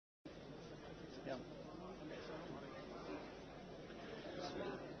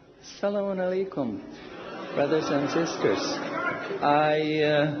Shalom Alaikum, brothers and sisters.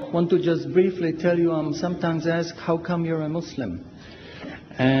 I want to just briefly tell you, I'm sometimes asked, how come you're a Muslim?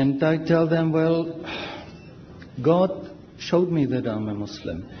 And I tell them, well, God showed me that I'm a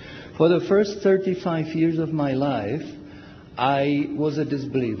Muslim. For the first 35 years of my life, I was a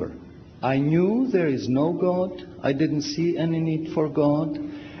disbeliever. I knew there is no God, I didn't see any need for God,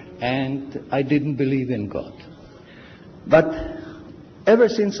 and I didn't believe in God. But ever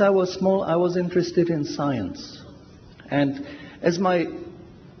since I was small, I was interested in science. And as my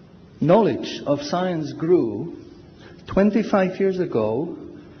knowledge of science grew, 25 years ago,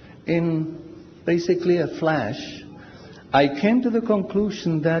 in basically a flash, I came to the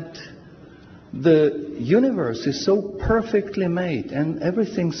conclusion that the universe is so perfectly made and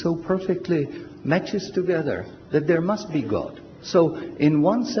everything so perfectly matches together that there must be God. So in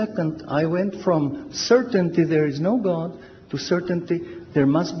 1 second, I went from certainty there is no God to certainty there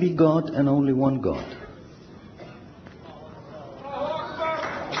must be God and only one God.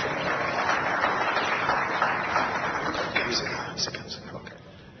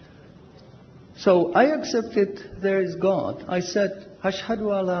 So I accepted there is God. I said,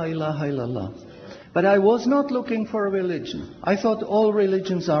 Ashhadu alla ilaha illallah. But I was not looking for a religion. I thought all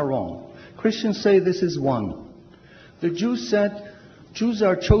religions are wrong. Christians say this is one. The Jews said, Jews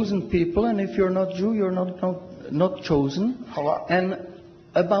are chosen people, and if you're not Jew, you're not chosen. And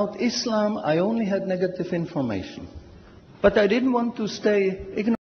about Islam, I only had negative information. But I didn't want to stay ignorant.